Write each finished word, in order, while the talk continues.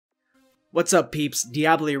What's up peeps,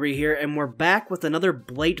 Diablerie here, and we're back with another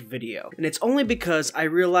Blaite video. And it's only because I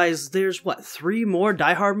realized there's, 3 more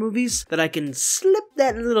Die Hard movies that I can slip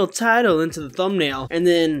that little title into the thumbnail and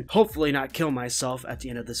then hopefully not kill myself at the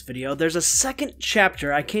end of this video. There's a second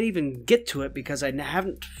chapter, I can't even get to it because I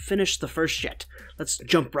haven't finished the first yet. Let's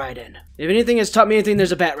jump right in. If anything has taught me anything,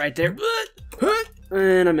 there's a bat right there.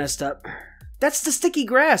 And I messed up. That's the sticky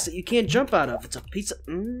grass that you can't jump out of. It's a piece of...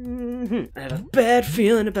 I have a bad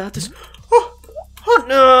feeling about this. Oh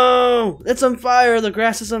no! It's on fire. The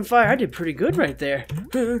grass is on fire. I did pretty good right there.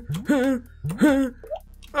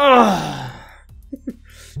 Oh.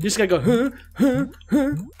 You just gotta go.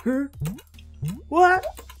 What?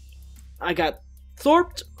 I got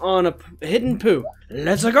thorped on a hidden poo.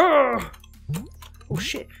 Let's go! Oh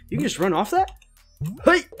shit! You can just run off that?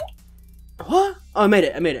 Hey! What? Oh, I made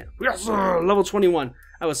it. Yes, level 21.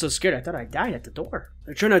 I was so scared I thought I died at the door.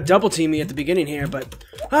 They're trying to double team me at the beginning here, but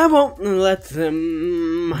I won't let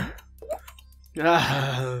them.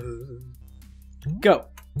 Go.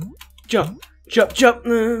 Jump.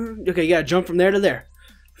 Okay, you gotta jump from there to there.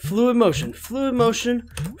 Fluid motion.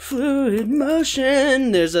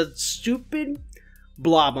 There's a stupid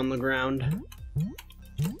blob on the ground.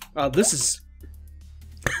 Oh, this is...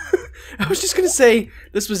 I was just gonna say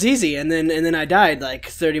this was easy, and then I died like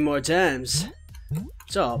 30 more times.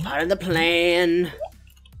 It's all part of the plan.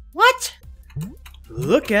 What?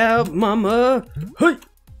 Look out, mama! Hey!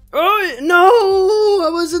 Oh no! I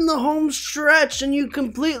was in the home stretch, and you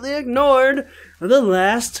completely ignored the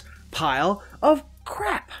last pile of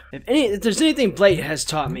crap. If there's anything Blaite has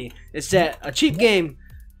taught me, it's that a cheap game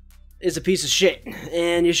is a piece of shit,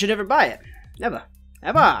 and you should never buy it. Never.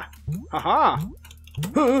 Ever. Haha.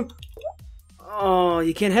 Oh,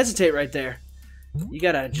 you can't hesitate right there. You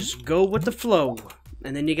gotta just go with the flow.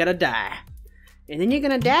 And then you gotta die. And then you're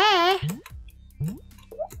gonna die.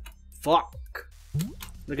 Fuck.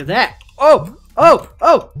 Look at that. Oh!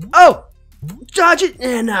 Dodge it!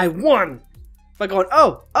 And I won! By going,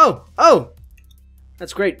 oh!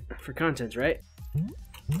 That's great for content, right?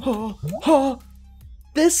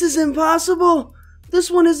 This is impossible! This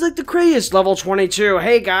one is like the craziest. Level 22.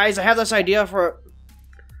 Hey guys, I have this idea for...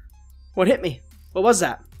 What hit me? What was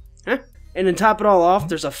that? Huh? And then top it all off,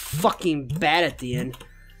 there's a fucking bat at the end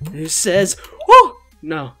who says, "Oh!"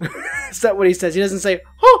 No, that's not what he says. He doesn't say,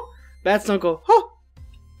 "Oh!" Bats don't go, "Oh!"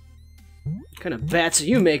 What kind of bats are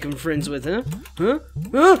you making friends with, huh? Oh,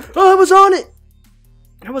 I was on it!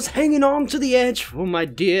 I was hanging on to the edge. Oh, my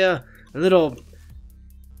dear little...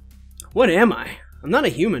 What am I? I'm not a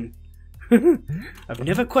human. I've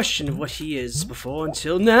never questioned what he is before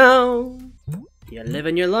until now. You live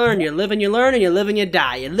and you learn, you live and you learn, and you live and you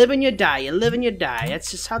die. You live and you die, you live and you die.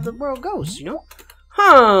 That's just how the world goes, you know?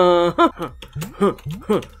 I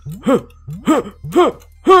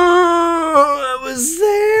was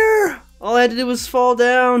there! All I had to do was fall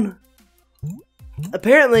down.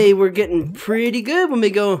 Apparently, we're getting pretty good when we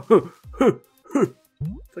go,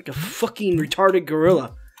 like a fucking retarded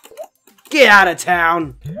gorilla. Get out of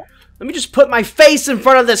town! Let me just put my face in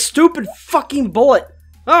front of this stupid fucking bullet.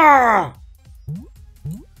 Ah!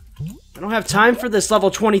 I don't have time for this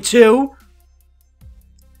level 22.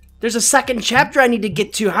 There's a second chapter I need to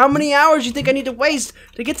get to. How many hours do you think I need to waste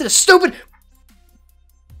to get to the stupid...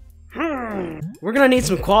 We're gonna need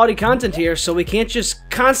some quality content here, so we can't just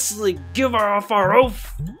constantly give off our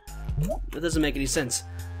oath. That doesn't make any sense.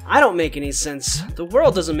 I don't make any sense. The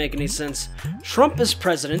world doesn't make any sense. Trump is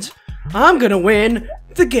president. I'm gonna win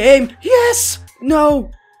the game. Yes!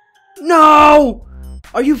 No! No!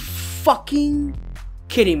 Are you fucking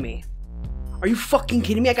kidding me? Are you fucking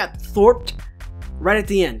kidding me? I got thorped right at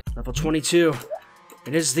the end. Level 22.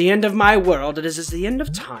 It is the end of my world. It is the end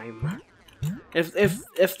of time.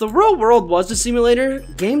 If the real world was a simulator,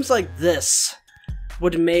 games like this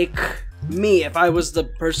would make me, if I was the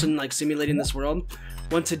person like simulating this world,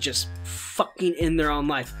 want to just fucking end their own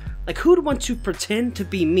life. Like, who would want to pretend to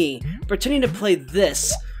be me, pretending to play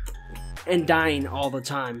this, and dying all the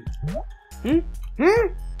time?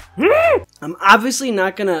 I'm obviously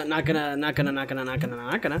not gonna I'm not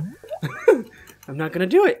gonna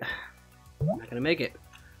do it. I'm not gonna make it.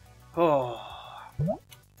 Oh.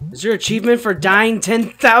 Is there an achievement for dying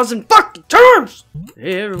 10,000 fucking times?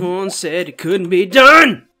 Everyone said it couldn't be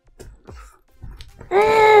done.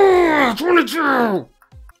 22!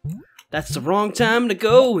 That's the wrong time to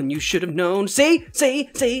go, and you should have known. See?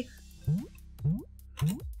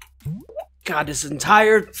 God, this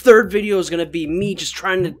entire third video is gonna be me just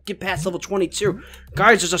trying to get past level 22.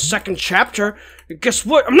 Guys, there's a second chapter, and guess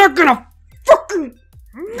what? I'm not gonna fucking...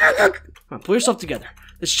 Come on, pull yourself together.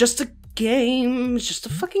 It's just a game. It's just a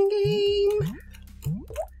fucking game.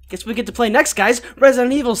 Guess we get to play next, guys.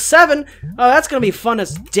 Resident Evil 7. Oh, that's gonna be fun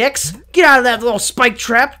as dicks. Get out of that little spike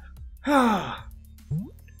trap. Yeah,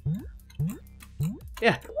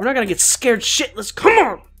 we're not gonna get scared shitless. Come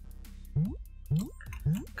on!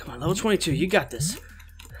 Come on, level 22, you got this.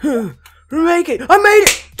 Make it! I made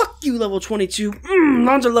it! Fuck you, level 22.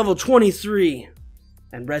 On to level 23.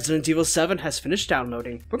 And Resident Evil 7 has finished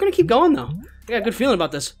downloading. We're gonna keep going, though. I got a good feeling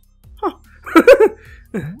about this. Huh.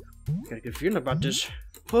 Got a good feeling about this.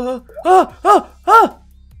 Why you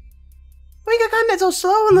got coming so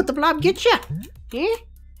slow and let the blob get ya? Eh?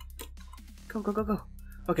 Go, go, go, go.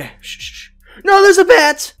 Okay, shh. No, there's a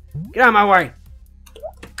bat! Get out of my way!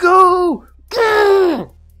 Go!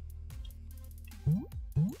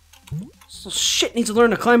 So shit needs to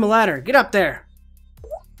learn to climb a ladder. Get up there!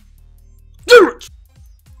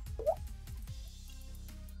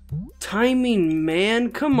 Timing,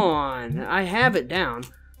 man, come on. I have it down.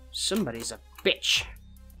 Somebody's a bitch.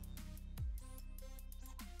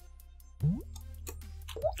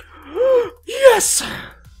 Yes!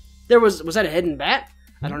 Was that a hidden bat?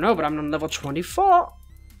 I don't know, but I'm on level 24.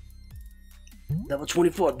 Level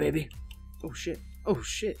 24, baby. Oh shit. Oh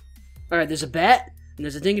shit. Alright, there's a bat, and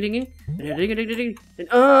there's a ding-a-ding-ding, and a ding-a-ding-ding, and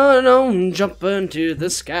oh no, jump into the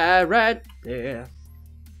sky right there.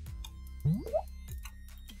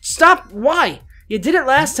 Stop! Why? You did it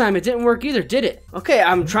last time, it didn't work either, did it? Okay,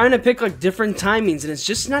 I'm trying to pick like different timings, and it's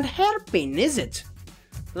just not helping, is it?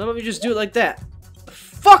 How about we just do it like that?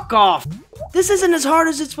 Fuck off! This isn't as hard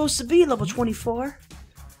as it's supposed to be, level 24.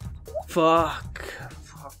 Fuck.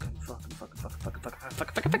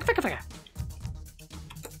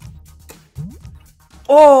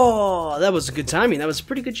 Oh, that was a good timing. That was a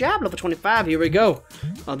pretty good job, level 25. Here we go.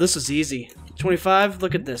 Oh, this is easy. 25,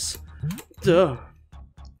 look at this. Duh.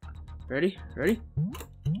 Ready? Ready?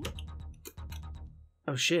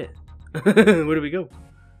 Oh, shit. Where do we go?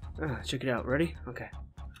 Check it out. Ready? Okay.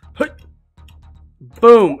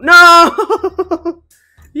 Boom. No!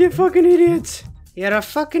 You fucking idiot. You're a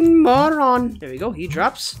fucking moron. There we go. He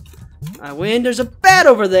drops. I win. There's a bat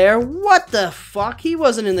over there. What the fuck? He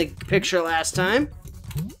wasn't in the picture last time.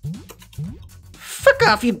 Fuck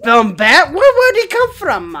off, you dumb bat. Where'd he come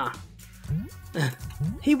from?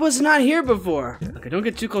 He was not here before. Okay, don't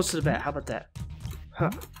get too close to the bat. How about that?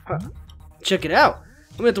 Check it out.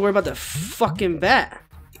 We don't have to worry about the fucking bat.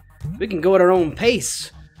 We can go at our own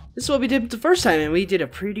pace. This is what we did the first time, and we did a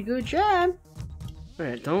pretty good job.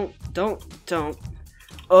 Alright, don't.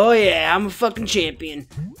 Oh yeah, I'm a fucking champion.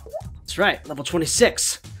 That's right, level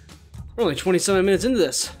 26. We're only 27 minutes into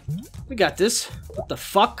this. We got this. What the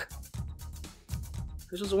fuck?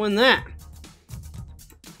 We're supposed to win that.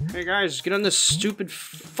 Hey guys, get on this stupid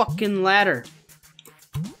fucking ladder.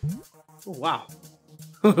 Oh wow.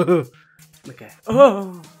 Okay.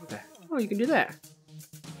 Oh, okay. Oh, you can do that.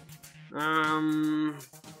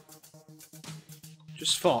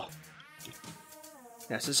 Just fall.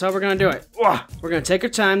 Yes, this is how we're gonna do it. We're gonna take our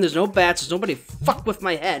time. There's no bats. There's nobody fuck with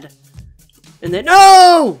my head. And then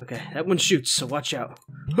no. Okay, that one shoots. So watch out.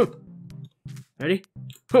 Ready?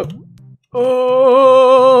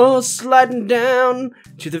 Oh, sliding down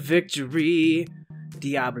to the victory,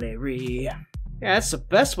 Diablerie. Yeah, that's the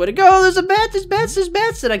best way to go. There's a bat. There's bats. There's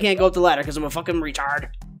bats. And I can't go up the ladder because I'm a fucking retard.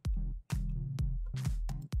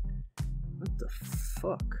 What the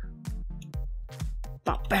fuck?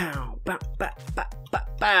 Bow, bow, bow, bow, bow, bow,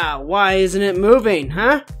 bow. Why isn't it moving,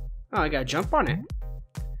 huh? Oh, I gotta jump on it.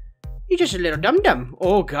 You're just a little dum-dum.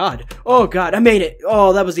 Oh, God. Oh, God. I made it.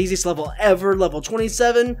 Oh, that was the easiest level ever. Level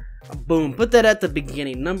 27. Boom. Put that at the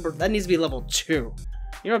beginning. That needs to be level 2. You know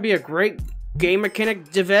what'd be a great game mechanic,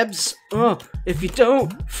 Devebs? Oh, if you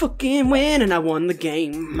don't fucking win, and I won the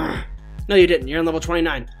game. No, you didn't. You're on level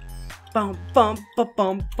 29. Bum, bum, bum,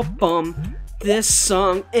 bum, bum, bum. This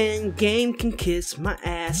song and game can kiss my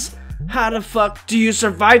ass. How the fuck do you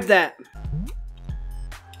survive that?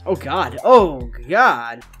 Oh god. Oh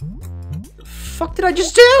god. The fuck did I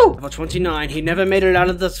just do? Level 29. He never made it out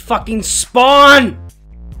of this fucking spawn.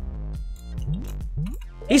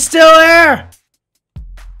 He's still there.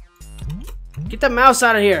 Get the mouse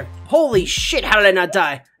out of here. Holy shit, how did I not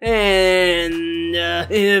die? And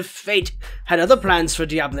if fate had other plans for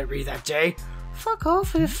Diablerie that day. Fuck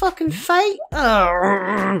off with fucking fate.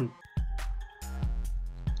 I'll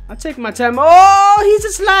take my time. Oh, he's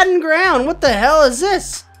a sliding ground. What the hell is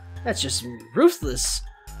this? That's just ruthless.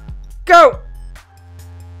 Go!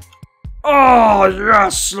 Oh,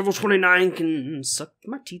 yes! Level 29 can suck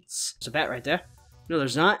my teats. There's a bat right there. No,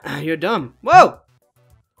 there's not. You're dumb. Whoa!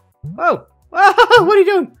 Whoa! Whoa! What are you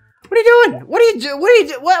doing? What are you doing? What are you doing? What are you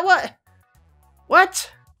doing? What?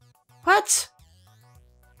 What? What?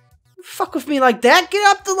 Fuck with me like that? Get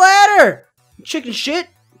up the ladder! Chicken shit!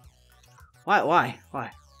 Why? Why?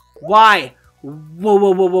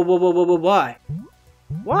 Whoa, why?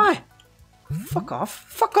 Why? Fuck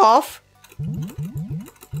off.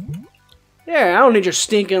 There, I don't need your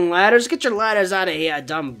stinking ladders. Get your ladders out of here,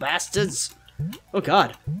 dumb bastards. Oh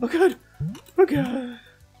god. Okay.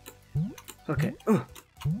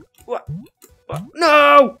 What?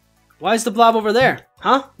 No! Why is the blob over there?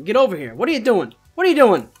 Huh? Get over here. What are you doing?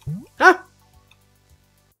 Huh?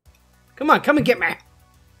 Come on, come and get me.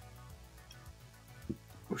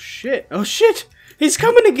 Oh shit. He's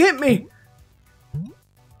coming to get me.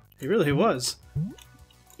 He really was.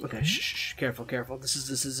 Okay, shh, careful. This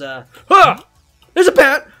is ah! There's a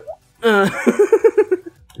bat!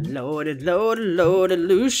 Loaded,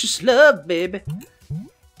 Lucius love, baby.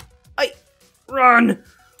 Run,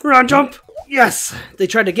 jump! Yes! They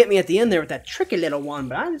tried to get me at the end there with that tricky little one,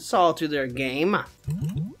 but I saw through their game.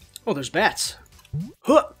 Oh, there's bats.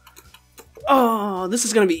 Huh! Oh, this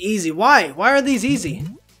is gonna be easy. Why? Why are these easy?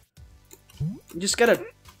 You just gotta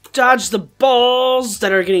dodge the balls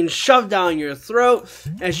that are getting shoved down your throat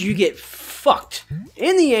as you get fucked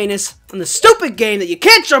in the anus on the stupid game that you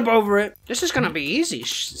can't jump over it. This is gonna be easy,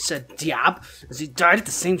 said Diab as he died at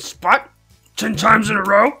the same spot 10 times in a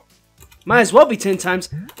row. Might as well be 10 times.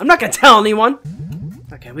 I'm not gonna tell anyone.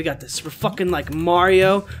 Okay, we got this. We're fucking like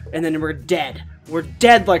Mario, and then we're dead. We're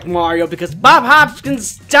dead like Mario because Bob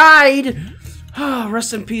Hopkins died. Oh,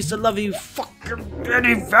 rest in peace. I love you, fucking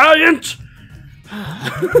Betty Valiant.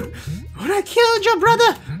 When I killed your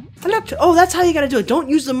brother, I looked. Oh, that's how you gotta do it. Don't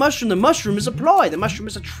use the mushroom. The mushroom is a ploy. The mushroom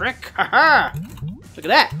is a trick. Haha. Look at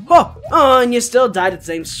that. Oh, and you still died at the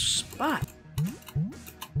same spot.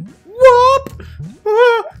 Whoop.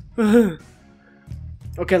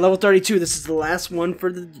 Okay, level 32. This is the last one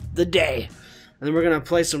for the day. And then we're gonna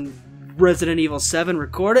play some Resident Evil 7,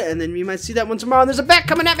 record it, and then you might see that one tomorrow. And there's a bat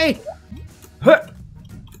coming at me!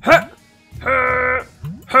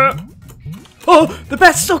 Oh, the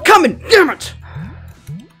bat's still coming! Damn it!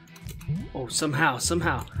 Oh, somehow.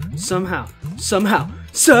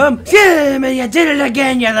 Yeah, man, you did it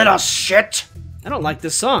again, you little shit! I don't like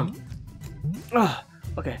this song. Oh,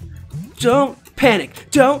 okay. Don't panic!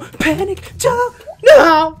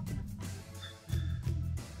 No!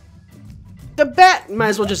 The bat might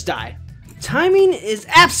as well just die. Timing is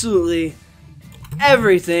absolutely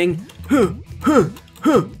everything.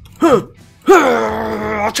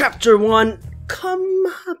 Chapter 1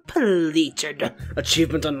 completed.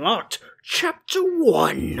 Achievement unlocked. Chapter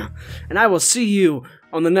 1. And I will see you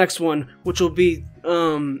on the next one, which will be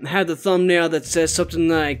have the thumbnail that says something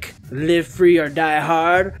like "Live free or die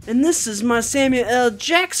hard." And this is my Samuel L.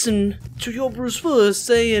 Jackson to your Bruce Willis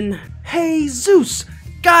saying, "Hey Zeus,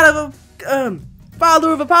 god of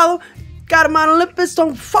father of Apollo, god of Mount Olympus,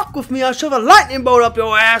 don't fuck with me. I'll shove a lightning bolt up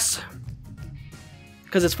your ass."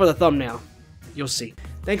 Because it's for the thumbnail. You'll see.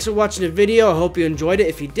 Thanks for watching the video. I hope you enjoyed it.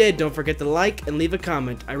 If you did, don't forget to like and leave a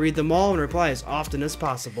comment. I read them all and reply as often as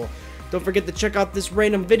possible. Don't forget to check out this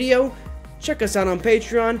random video. Check us out on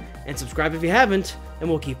Patreon and subscribe if you haven't, and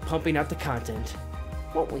we'll keep pumping out the content.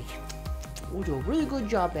 Won't we? We'll do a really good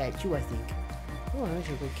job at it too, I think. Oh, I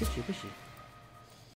should go kiss you.